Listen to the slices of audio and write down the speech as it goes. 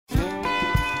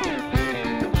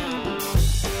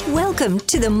Welcome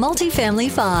to the Multifamily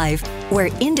 5, where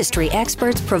industry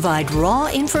experts provide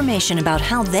raw information about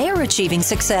how they're achieving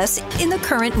success in the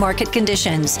current market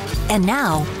conditions. And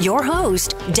now, your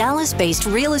host, Dallas-based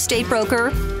real estate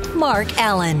broker, Mark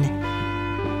Allen.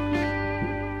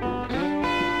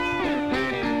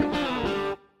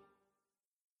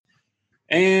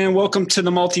 And welcome to the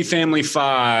Multifamily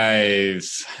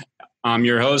 5. I'm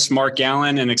your host, Mark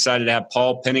Allen, and excited to have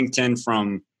Paul Pennington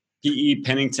from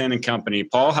Pennington and Company.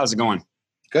 Paul, how's it going?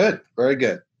 Good. Very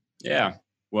good. Yeah.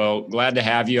 Well, glad to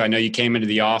have you. I know you came into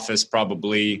the office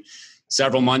probably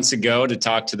several months ago to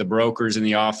talk to the brokers in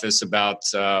the office about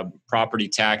property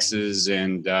taxes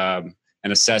and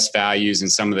assessed values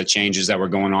and some of the changes that were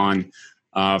going on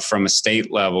from a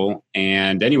state level.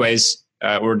 And anyways,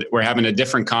 we're having a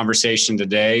different conversation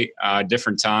today,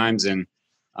 different times. And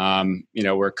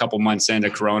we're a couple months into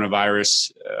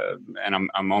coronavirus, and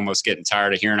I'm almost getting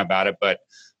tired of hearing about it. But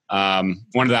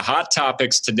one of the hot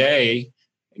topics today,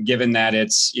 given that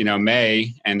it's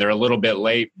May and they're a little bit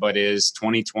late, but is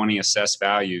 2020 assessed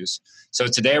values. So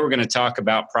today we're going to talk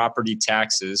about property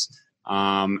taxes,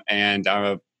 and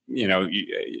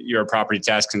you're a property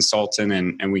tax consultant,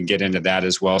 and we can get into that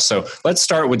as well. So let's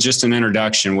start with just an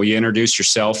introduction. Will you introduce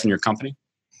yourself and your company?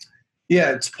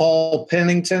 Yeah, it's Paul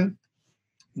Pennington.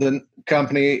 The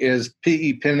company is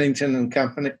P.E. Pennington and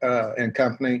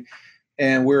Company,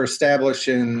 and we're established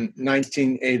in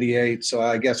 1988. So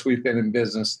I guess we've been in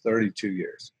business 32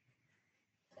 years.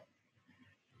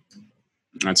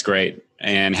 That's great.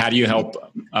 And how do you help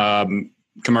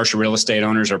commercial real estate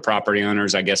owners or property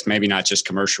owners? I guess maybe not just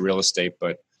commercial real estate,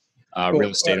 but real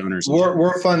estate owners.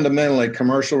 We're fundamentally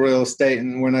commercial real estate,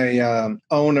 and when a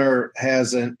owner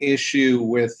has an issue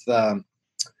with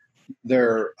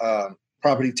their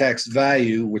property tax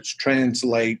value, which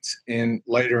translates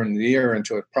later in the year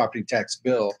into a property tax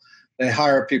bill, they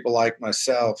hire people like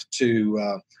myself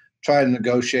to try to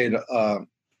negotiate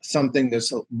something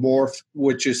that's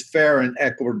which is fair and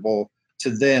equitable to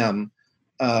them.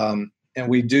 And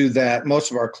we do that.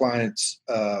 Most of our clients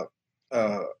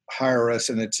hire us,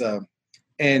 and it's an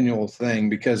annual thing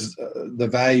because the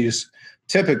values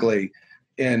typically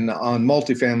on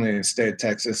multifamily in the state of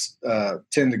Texas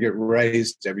tend to get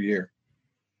raised every year.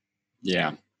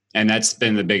 Yeah. And that's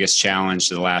been the biggest challenge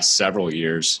the last several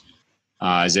years,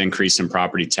 is increase in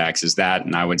property taxes. That,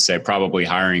 and I would say probably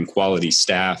hiring quality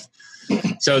staff.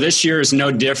 So this year is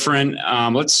no different.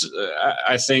 Let's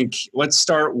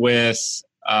start with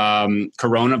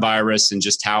coronavirus and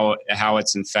just how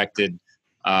it's infected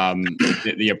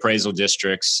the appraisal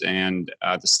districts and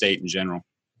the state in general.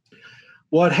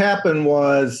 What happened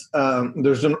was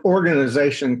there's an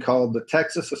organization called the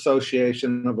Texas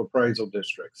Association of Appraisal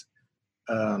Districts.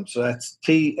 So that's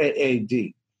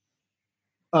TAAD.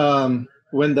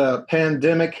 When the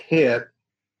pandemic hit,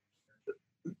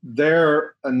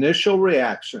 their initial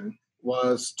reaction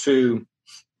was to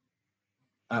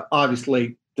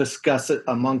obviously discuss it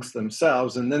amongst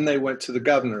themselves, and then they went to the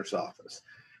governor's office.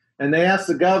 And they asked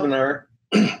the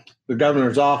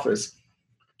governor's office,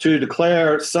 to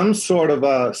declare some sort of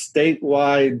a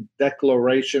statewide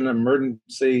declaration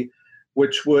emergency,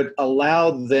 which would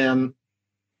allow them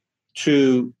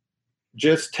to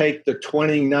just take the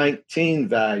 2019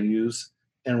 values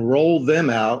and roll them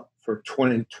out for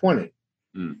 2020.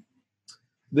 Mm.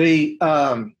 The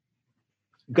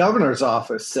governor's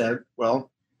office said,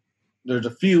 well, there's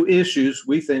a few issues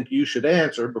we think you should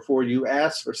answer before you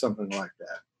ask for something like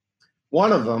that.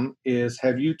 One of them is,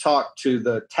 have you talked to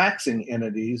the taxing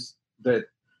entities that,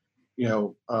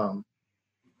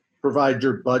 provide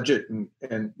your budget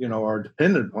and are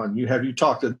dependent upon you? Have you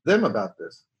talked to them about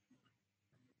this?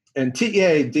 And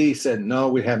TAAD said, no,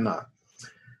 we have not.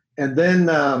 And then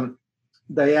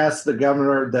they asked the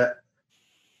governor that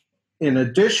in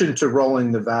addition to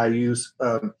rolling the values,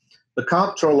 the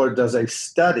comptroller does a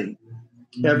study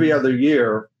every other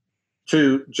year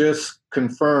to just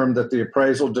confirm that the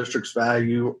appraisal district's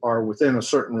value are within a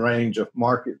certain range of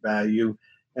market value,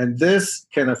 and this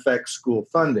can affect school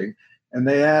funding. And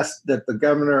they asked that the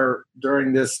governor,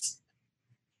 during this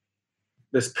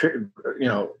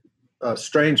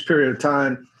strange period of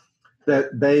time,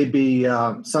 that they be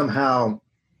somehow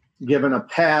given a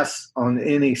pass on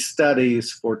any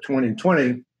studies for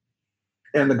 2020.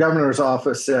 And the governor's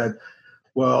office said,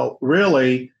 well,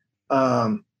 really,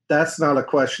 that's not a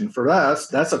question for us.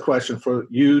 That's a question for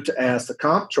you to ask the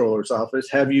comptroller's office.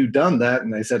 Have you done that?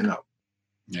 And they said no.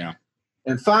 Yeah.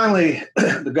 And finally,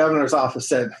 the governor's office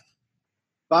said,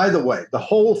 by the way, the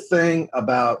whole thing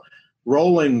about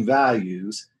rolling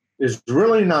values is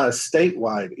really not a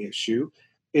statewide issue.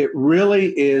 It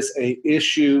really is an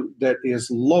issue that is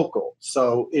local.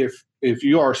 So if if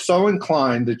you are so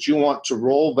inclined that you want to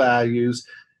roll values,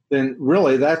 then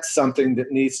really that's something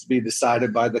that needs to be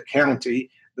decided by the county,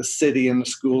 the city, and the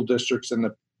school districts and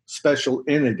the special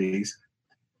entities.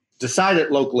 Decide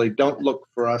it locally. Don't look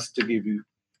for us to give you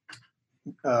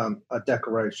a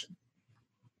declaration.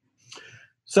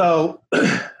 So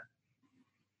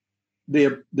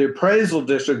the appraisal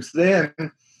districts then,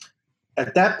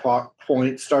 at that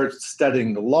point, started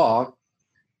studying the law,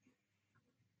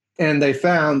 and they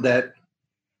found that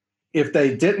if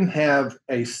they didn't have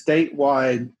a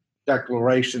statewide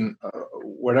declaration,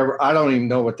 whatever, I don't even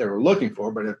know what they were looking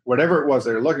for, but whatever it was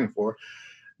they were looking for,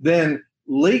 then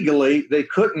legally they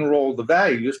couldn't roll the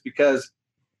values, because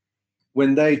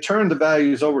when they turn the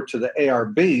values over to the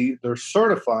ARB, they're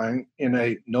certifying in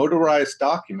a notarized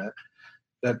document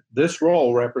that this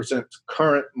roll represents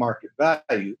current market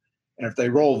value. And if they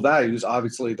roll values,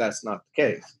 obviously that's not the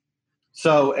case.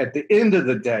 So at the end of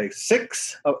the day,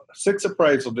 six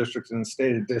appraisal districts in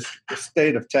the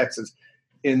state of Texas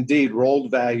indeed rolled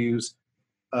values.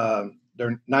 There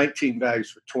are 19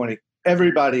 values for 20.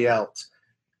 Everybody else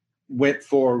went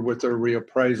forward with their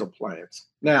reappraisal plans.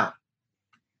 Now,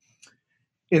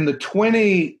 in the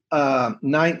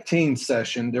 2019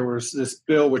 session, there was this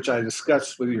bill which I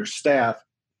discussed with your staff,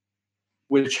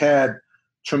 which had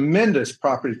tremendous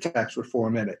property tax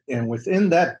reform in it. And within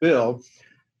that bill,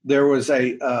 there was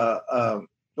I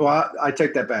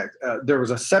take that back. There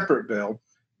was a separate bill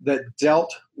that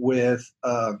dealt with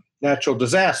natural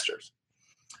disasters.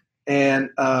 And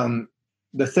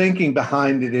the thinking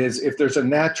behind it is, if there's a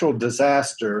natural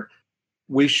disaster,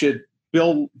 we should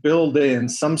build in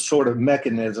some sort of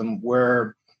mechanism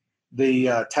where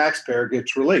the taxpayer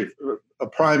gets relief. A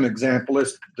prime example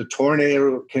is the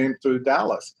tornado that came through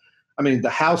Dallas. I mean, the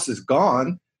house is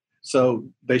gone, so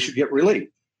they should get relief.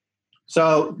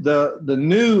 So the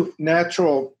new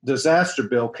natural disaster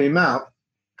bill came out,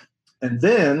 and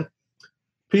then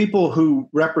people who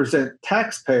represent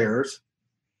taxpayers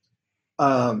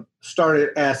started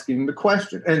asking the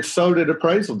question, and so did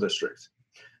appraisal districts.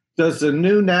 Does the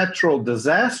new natural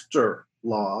disaster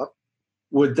law,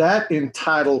 would that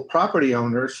entitle property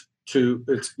owners to,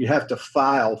 you have to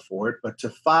file for it, but to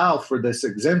file for this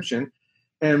exemption?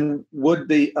 And would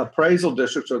the appraisal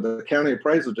districts or the county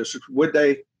appraisal districts, would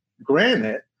they grant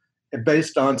it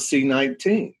based on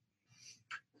C-19?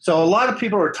 So a lot of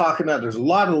people are talking about, there's a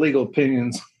lot of legal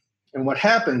opinions. And what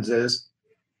happens is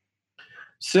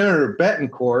Senator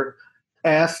Betancourt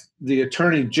asked the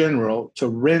Attorney General to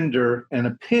render an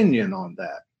opinion on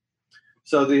that.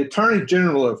 So the Attorney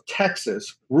General of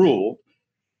Texas ruled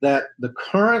that the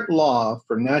current law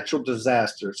for natural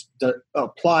disasters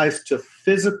applies to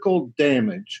physical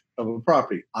damage of a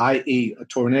property, i.e. a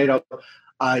tornado,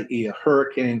 i.e. a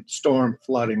hurricane, storm,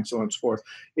 flooding, so on and so forth.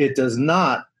 It does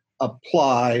not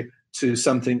apply to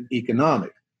something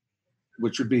economic,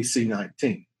 which would be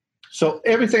C-19. So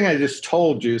everything I just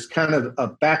told you is kind of a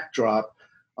backdrop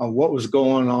on what was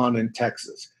going on in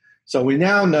Texas. So we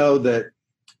now know that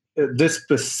this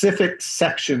specific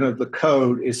section of the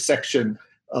code is section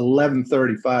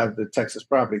 1135 of the Texas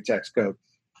Property Tax Code,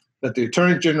 that the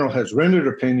Attorney General has rendered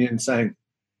opinion saying,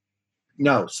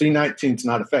 no, C-19 is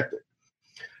not affected.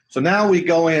 So now we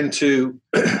go into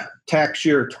tax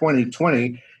year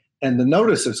 2020, and the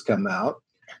notices come out,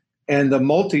 and the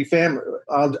multifamily,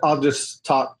 I'll just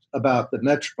talk about the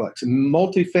Metroplex.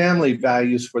 Multifamily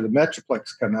values for the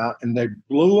Metroplex come out, and they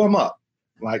blew them up,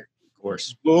 like, of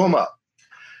course, blew them up.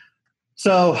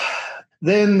 So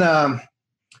then,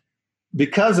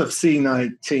 because of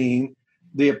C-19,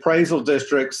 the appraisal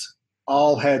districts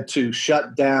all had to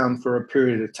shut down for a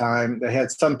period of time. They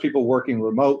had some people working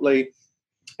remotely,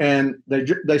 and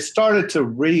they started to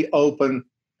reopen,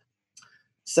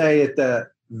 say, at the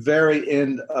very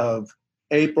end of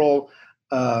April.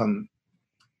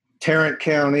 Tarrant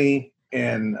County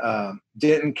and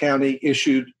Denton County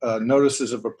issued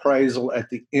notices of appraisal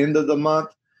at the end of the month.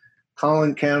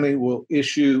 Collin County will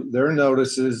issue their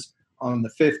notices on the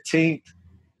 15th,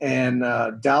 and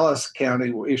Dallas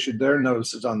County will issue their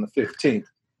notices on the 15th.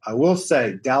 I will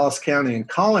say Dallas County and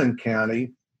Collin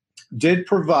County did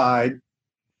provide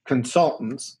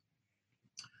consultants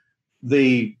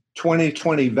the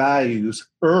 2020 values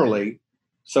early,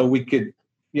 so we could,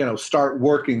 start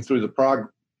working through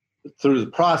the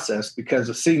process, because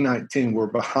of C-19 we're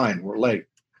behind, we're late.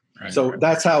 Right. So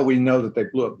that's how we know that they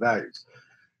blew up values.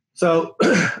 So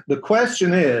the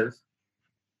question is,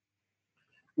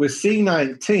 with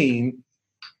C-19,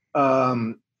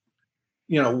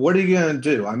 what are you going to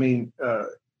do? I mean,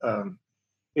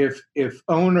 if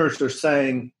owners are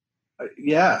saying,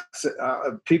 yes,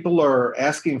 people are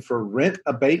asking for rent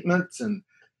abatements and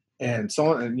and so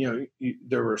on. And,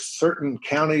 there were certain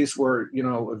counties where,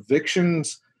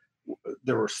 evictions,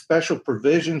 there were special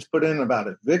provisions put in about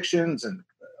evictions and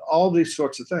all these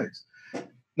sorts of things.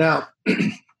 Now,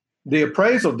 the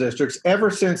appraisal districts,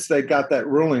 ever since they got that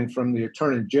ruling from the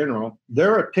Attorney General,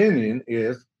 their opinion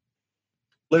is,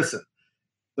 listen,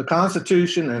 the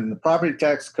Constitution and the property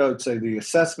tax code say the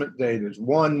assessment date is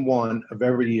 1/1 of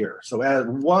every year. So at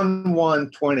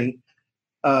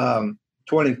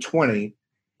 1/1/2020,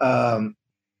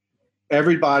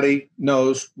 everybody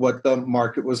knows what the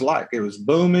market was like. It was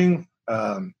booming.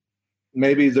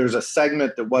 Maybe there's a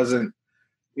segment that wasn't,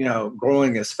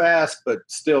 growing as fast, but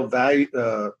still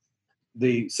the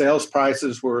sales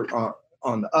prices were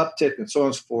on the uptick and so on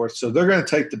and so forth. So they're going to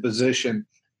take the position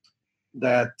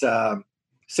that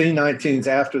C-19s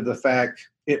after the fact,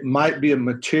 it might be a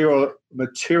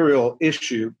material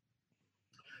issue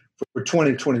for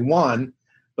 2021,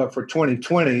 but for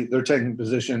 2020, they're taking the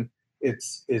position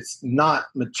it's not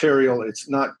material, it's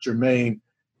not germane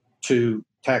to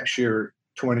tax year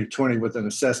 2020 with an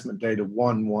assessment date of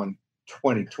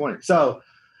 1/1/2020. So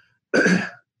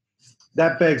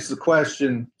that begs the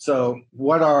question, so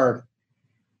what are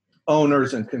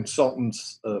owners and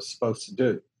consultants supposed to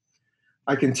do?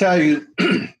 I can tell you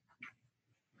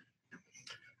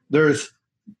there's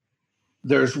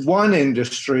one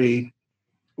industry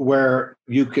where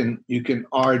you can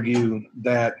argue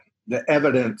that the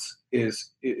evidence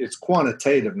it's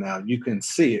quantitative now. You can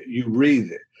see it, you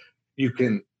read it,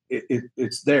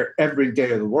 it's there every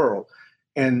day of the world,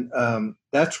 and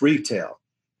that's retail.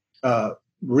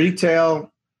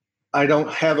 Retail, I don't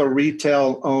have a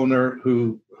retail owner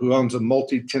who owns a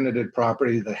multi-tenanted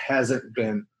property that hasn't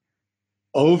been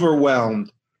overwhelmed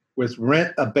with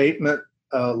rent abatement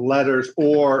letters,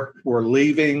 or we're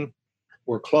leaving,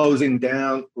 we're closing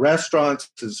down.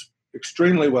 Restaurants is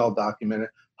extremely well documented.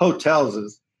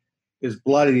 Hotels is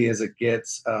bloody as it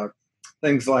gets.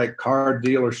 Things like car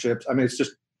dealerships. I mean, it's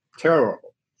just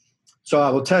terrible. So I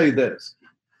will tell you this.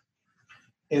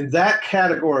 In that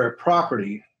category of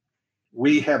property,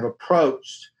 we have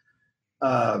approached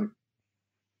and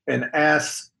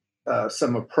asked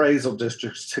some appraisal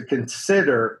districts to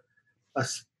consider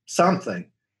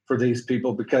something for these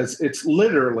people, because it's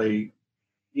literally,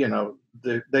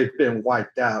 they've been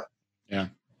wiped out. Yeah.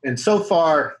 And so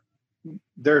far,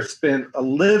 there's been a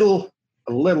little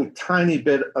tiny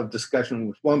bit of discussion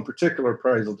with one particular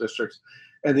appraisal district,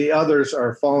 and the others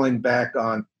are falling back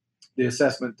on the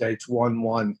assessment dates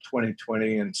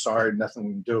 1/1/2020, and sorry, nothing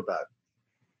we can do about it.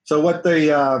 So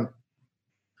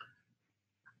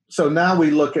so now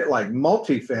we look at like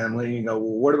multifamily. Well,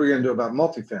 what are we going to do about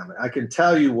multifamily? I can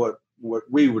tell you what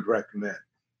we would recommend.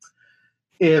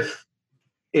 If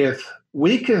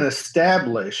we can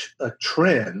establish a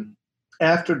trend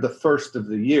after the first of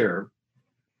the year,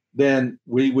 then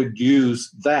we would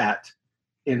use that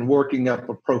in working up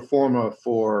a pro forma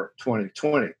for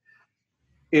 2020.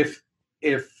 If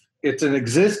it's an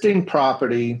existing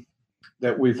property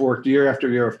that we've worked year after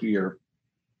year after year,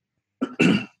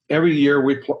 every year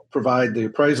we provide the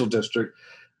appraisal district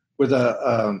with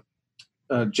a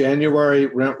January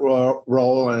rent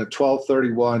roll and a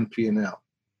 12/31 P&L.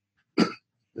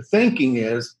 The thinking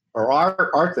is, or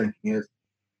our thinking is,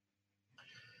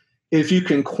 if you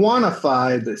can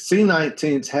quantify that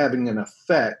C-19 is having an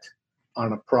effect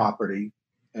on a property,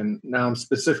 and now I'm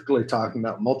specifically talking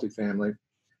about multifamily,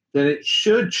 then it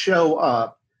should show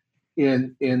up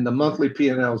in the monthly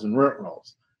P&Ls and rent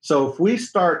rolls. So if we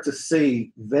start to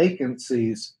see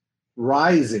vacancies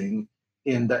rising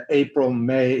in the April,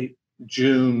 May,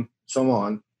 June, so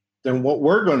on, then what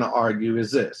we're going to argue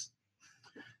is this.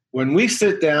 When we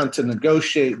sit down to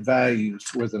negotiate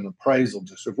values with an appraisal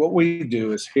district, what we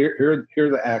do is hear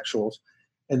the actuals,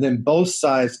 and then both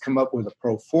sides come up with a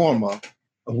pro forma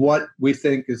of what we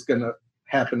think is going to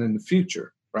happen in the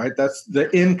future, right? That's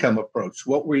the income approach,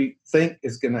 what we think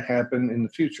is going to happen in the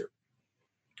future.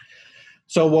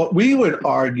 So what we would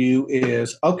argue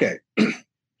is, okay,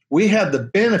 we have the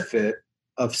benefit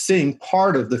of seeing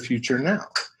part of the future now.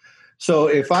 So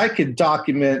if I could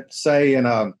document, say, in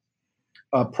a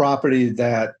property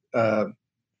that,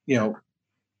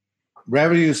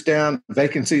 revenue's down,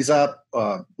 vacancies up,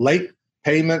 late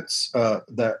payments,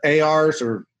 the ARs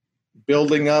are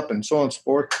building up, and so on and so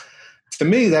forth. To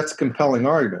me, that's a compelling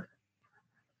argument,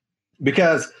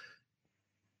 because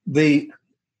the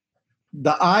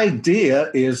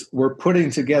idea is we're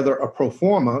putting together a pro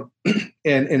forma,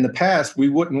 and in the past, we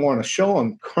wouldn't want to show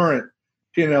them current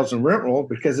P&Ls and rent roll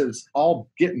because it was all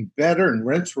getting better and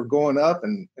rents were going up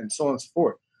and so on and so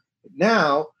forth. But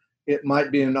now it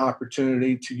might be an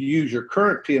opportunity to use your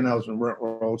current P&Ls and rent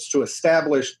rolls to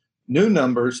establish new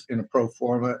numbers in a pro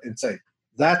forma and say,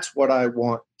 that's what I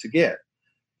want to get.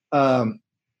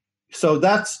 So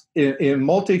that's in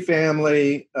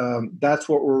multifamily. That's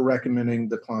what we're recommending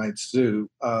the clients do.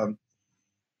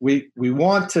 We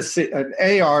want to see an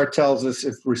AR tells us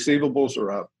if receivables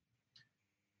are up.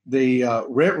 The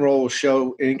rent roll will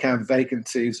show any kind of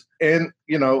vacancies, and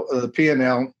the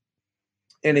P&L,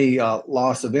 any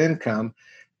loss of income.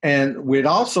 And we'd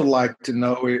also like to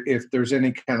know if there's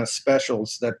any kind of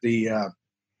specials that the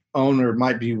owner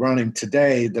might be running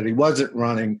today that he wasn't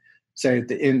running, say, at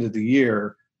the end of the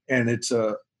year, and it's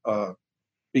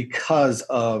because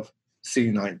of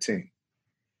C-19.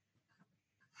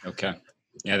 Okay.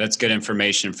 Yeah, that's good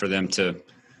information for them to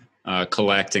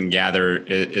collect and gather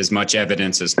as much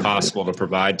evidence as possible to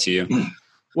provide to you.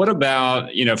 What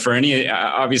about, for any,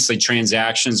 obviously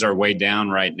transactions are way down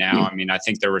right now. I mean, I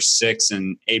think there were 6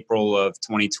 in April of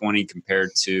 2020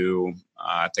 compared to,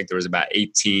 I think there was about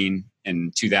 18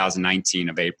 in 2019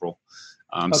 of April.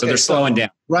 So they're slowing down.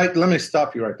 Right. Let me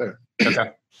stop you right there.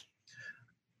 Okay.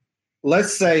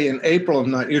 Let's say in April of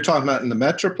 9, you're talking about in the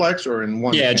Metroplex or in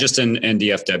one? Yeah, county? just in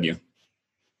DFW.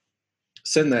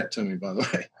 Send that to me, by the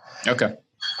way. Okay.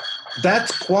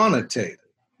 That's quantitative.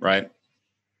 Right.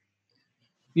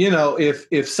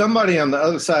 If somebody on the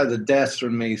other side of the desk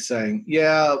from me saying,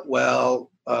 yeah,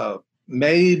 well,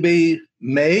 maybe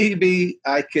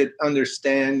I could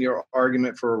understand your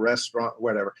argument for a restaurant,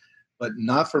 whatever, but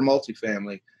not for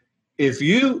multifamily. If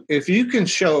you can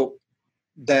show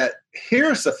that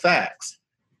here's the facts,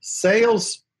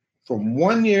 sales from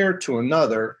one year to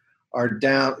another are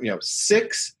down,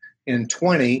 6 in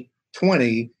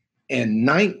 2020 and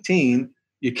 19,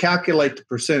 you calculate the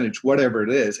percentage, whatever it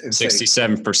is, and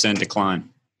 67% decline.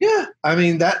 Yeah, I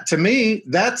mean that to me,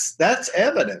 that's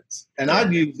evidence, and yeah.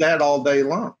 I'd use that all day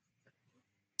long.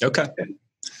 Okay,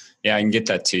 yeah, I can get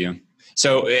that to you.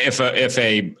 So if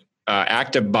a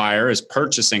active buyer is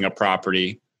purchasing a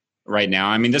property right now,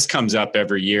 I mean this comes up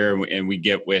every year, and we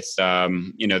get with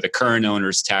the current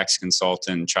owner's tax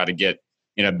consultant and try to get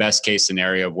best case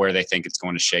scenario of where they think it's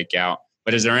going to shake out.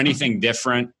 But is there anything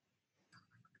different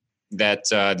that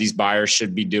these buyers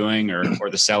should be doing or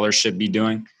the sellers should be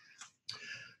doing?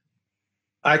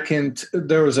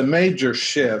 There was a major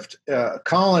shift.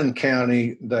 Collin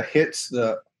County, the hits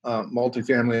the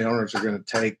multifamily owners are going to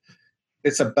take,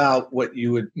 it's about what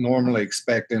you would normally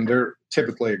expect, and they're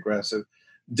typically aggressive.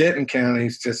 Denton County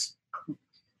is just,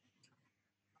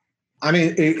 I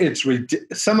mean,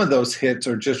 some of those hits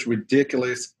are just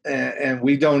ridiculous, and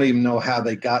we don't even know how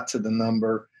they got to the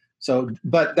number. So,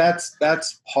 but that's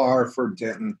par for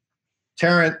Denton.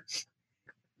 Tarrant,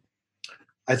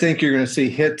 I think you're going to see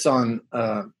hits on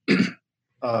that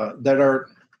are,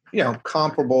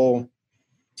 comparable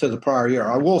to the prior year.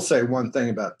 I will say one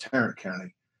thing about Tarrant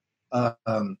County,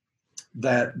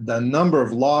 that the number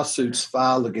of lawsuits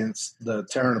filed against the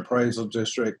Tarrant Appraisal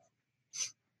District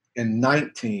in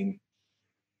 19,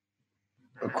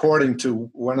 according to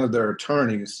one of their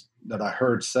attorneys that I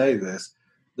heard say this,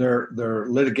 their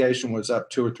litigation was up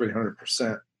 200 or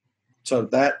 300%. So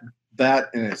that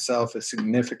in itself is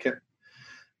significant.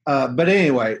 But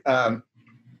anyway,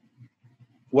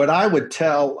 what I would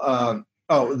tell,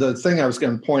 the thing I was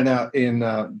going to point out in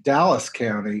Dallas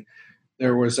County,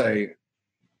 there was a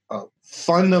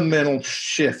fundamental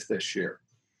shift this year.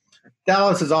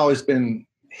 Dallas has always been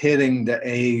hitting the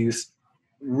A's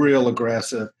real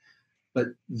aggressive, but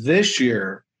this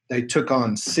year they took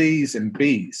on C's and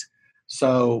B's.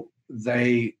 So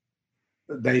they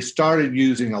started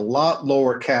using a lot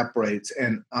lower cap rates,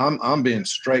 and I'm being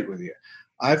straight with you.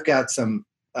 I've got some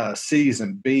C's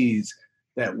and B's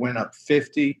that went up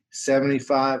 50,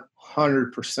 75,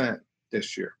 100%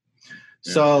 this year.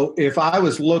 Yeah. So if I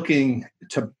was looking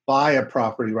to buy a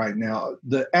property right now,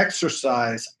 the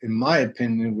exercise, in my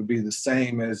opinion, would be the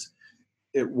same as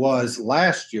it was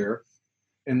last year.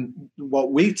 And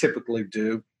what we typically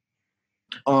do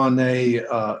on a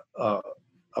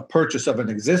purchase of an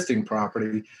existing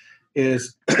property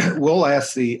is we'll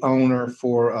ask the owner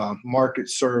for a market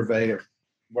survey of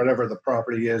whatever the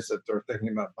property is that they're thinking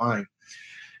about buying.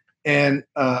 And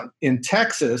in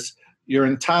Texas, you're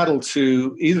entitled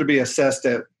to either be assessed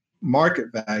at market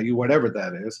value, whatever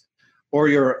that is, or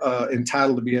you're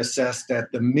entitled to be assessed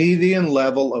at the median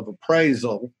level of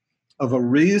appraisal of a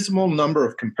reasonable number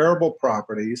of comparable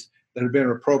properties that have been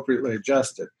appropriately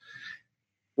adjusted.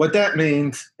 What that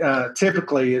means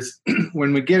typically is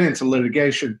when we get into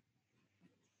litigation,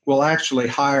 we'll actually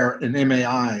hire an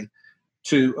MAI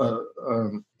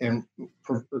and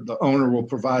the owner will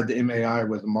provide the MAI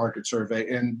with a market survey,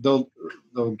 and they'll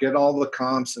get all the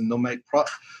comps, and they'll make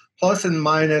plus and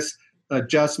minus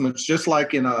adjustments, just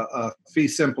like in a fee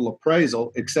simple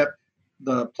appraisal, except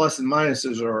the plus and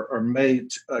minuses are made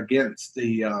against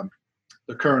the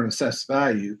current assessed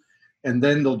value, and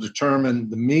then they'll determine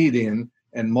the median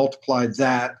and multiply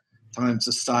that times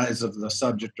the size of the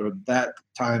subject, or that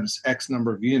times X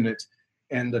number of units,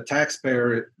 and the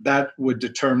taxpayer, that would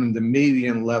determine the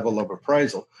median level of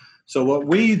appraisal. So what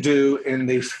we do in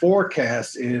these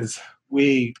forecasts is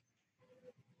we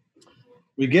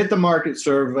get the market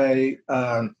survey,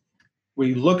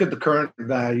 we look at the current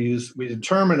values, we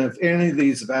determine if any of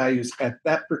these values at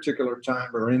that particular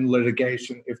time are in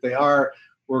litigation. If they are,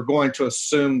 we're going to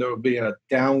assume there will be a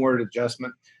downward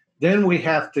adjustment. Then we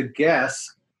have to guess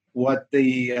what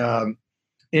the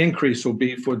increase will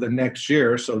be for the next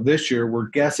year. So this year, we're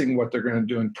guessing what they're going to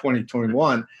do in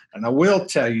 2021. And I will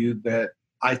tell you that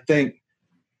I think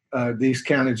these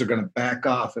counties are going to back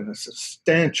off in a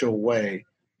substantial way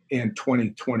in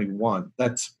 2021.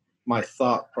 That's my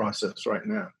thought process right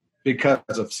now. Because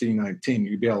of C19,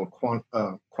 you'd be able to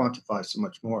quantify so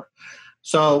much more.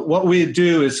 So what we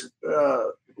do is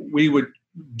we would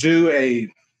do a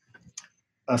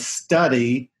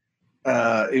study.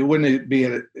 It wouldn't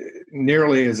be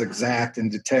nearly as exact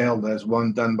and detailed as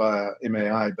one done by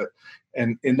MAI,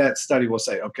 and in that study we'll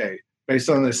say, okay, based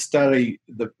on this study,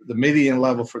 the median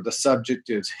level for the subject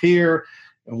is here,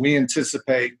 and we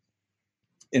anticipate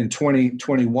in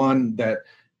 2021 that,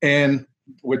 and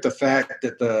with the fact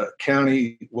that the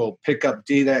county will pick up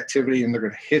deed activity and they're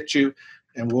going to hit you,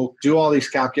 and we'll do all these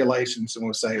calculations, and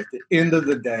we'll say at the end of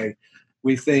the day,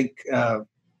 we think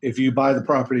if you buy the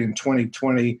property in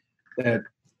 2020, that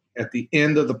at the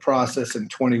end of the process in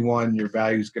 21, your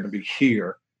value is going to be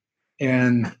here.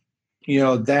 And,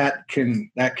 that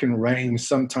can range.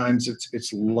 Sometimes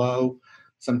it's low.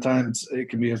 Sometimes it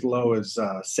can be as low as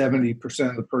 70%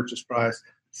 of the purchase price.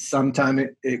 Sometimes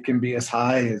it can be as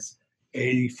high as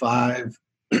 85,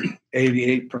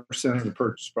 88% of the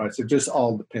purchase price. It just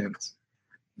all depends.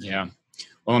 Yeah.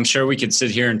 Well, I'm sure we could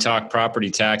sit here and talk property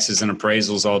taxes and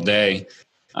appraisals all day.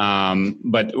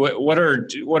 But what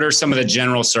are some of the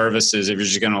general services, if you're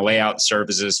just going to lay out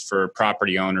services for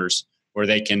property owners where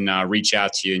they can reach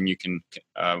out to you and you can,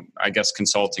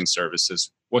 consulting services?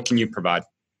 What can you provide?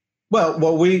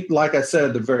 Well, we, like I said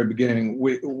at the very beginning,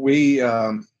 we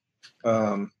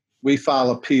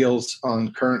file appeals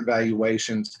on current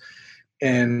valuations,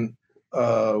 and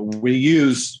we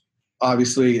use,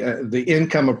 obviously, the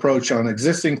income approach on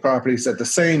existing properties. At the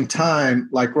same time,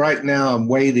 like right now, I'm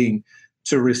waiting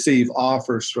to receive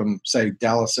offers from, say,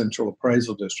 Dallas Central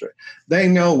Appraisal District. They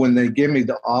know when they give me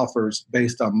the offers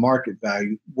based on market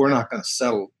value, we're not going to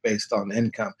settle based on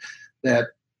income. That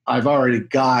I've already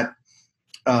got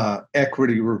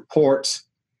equity reports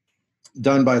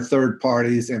done by third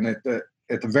parties, and at the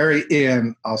very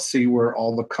end, I'll see where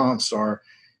all the comps are,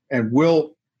 and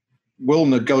we'll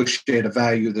negotiate a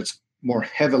value that's more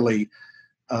heavily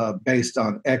based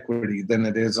on equity than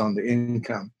it is on the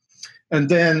income. And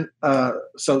then,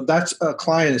 so that's a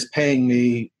client is paying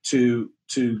me to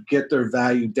get their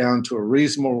value down to a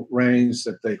reasonable range,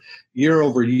 that the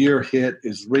year-over-year hit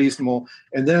is reasonable.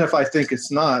 And then if I think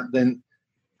it's not, then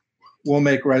we'll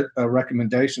make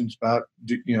recommendations about,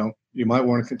 you might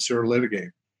want to consider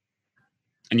litigating.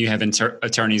 And you have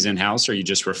attorneys in-house, or you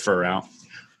just refer out?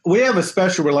 We have a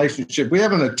special relationship. We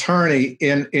have an attorney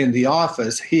in the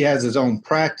office. He has his own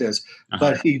practice,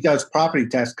 but he does property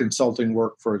tax consulting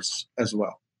work for us as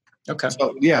well. Okay.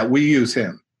 So, yeah, we use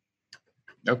him.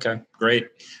 Okay, great.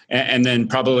 And then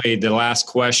probably the last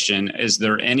question, is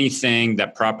there anything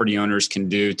that property owners can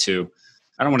do to,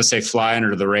 I don't want to say fly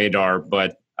under the radar,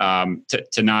 but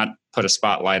to not put a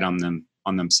spotlight on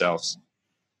themselves?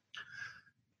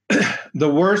 The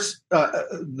worst,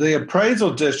 the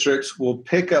appraisal districts will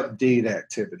pick up deed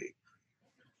activity.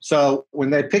 So when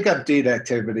they pick up deed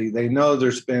activity, they know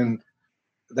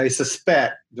they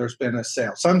suspect there's been a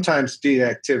sale. Sometimes deed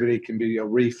activity can be a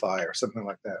refi or something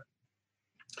like that.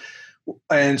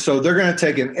 And so they're going to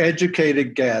take an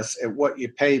educated guess at what you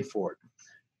paid for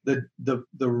it. The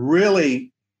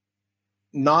really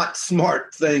not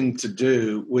smart thing to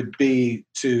do would be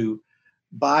to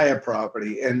buy a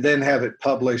property and then have it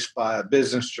published by a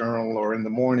business journal or in the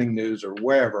morning news or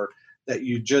wherever that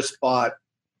you just bought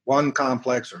one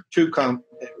complex or two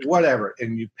whatever,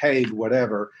 and you paid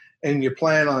whatever, and you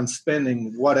plan on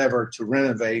spending whatever to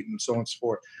renovate and so on and so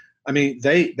forth. I mean,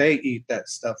 they eat that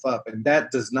stuff up, and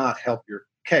that does not help your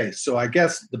case. So I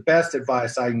guess the best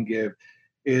advice I can give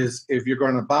is, if you're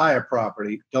going to buy a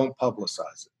property, don't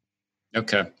publicize it.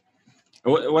 Okay.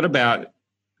 What about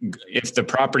if the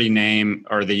property name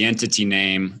or the entity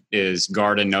name is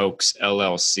Garden Oaks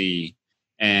LLC,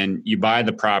 and you buy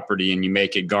the property and you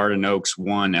make it Garden Oaks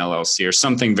 1 LLC or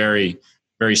something very,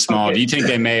 very small. Okay. Do you think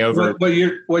they may over?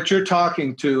 What you're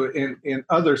talking to in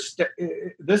other states,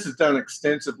 this is done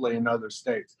extensively in other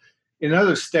states. In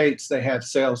other states, they have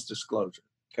sales disclosure.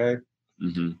 Okay.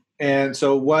 Mm-hmm. And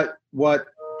so what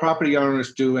property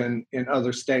owners do in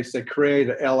other states, they create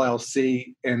an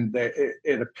LLC, and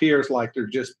it appears like they're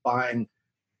just buying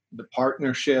the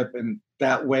partnership, and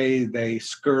that way they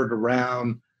skirt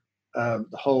around the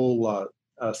whole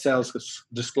sales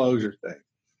disclosure thing.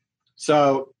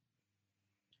 So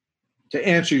to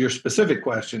answer your specific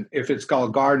question, if it's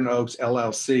called Garden Oaks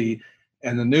LLC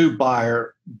and the new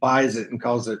buyer buys it and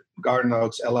calls it Garden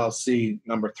Oaks LLC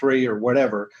number 3 or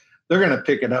whatever, they're going to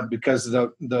pick it up because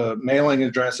the mailing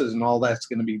addresses and all that's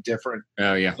going to be different.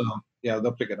 Oh, yeah. So, yeah,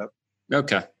 they'll pick it up.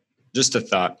 Okay. Just a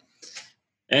thought.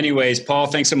 Anyways, Paul,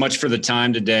 thanks so much for the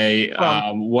time today.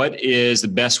 What is the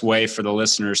best way for the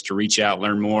listeners to reach out,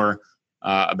 learn more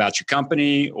about your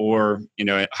company, or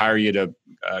hire you to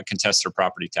contest their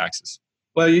property taxes?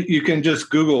 Well, you can just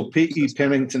Google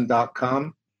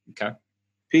pepennington.com. Okay.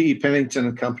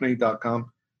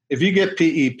 pepenningtonandcompany.com. If you get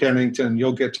PE Pennington,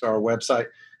 you'll get to our website,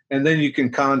 and then you can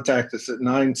contact us at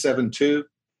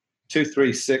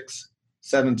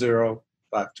 972-236-7052.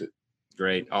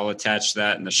 Great. I'll attach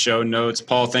that in the show notes.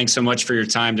 Paul, thanks so much for your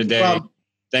time today.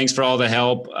 Thanks for all the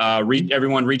help.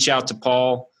 Everyone reach out to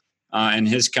Paul and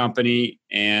his company,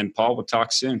 and Paul, we'll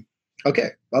talk soon. Okay.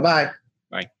 Bye-bye.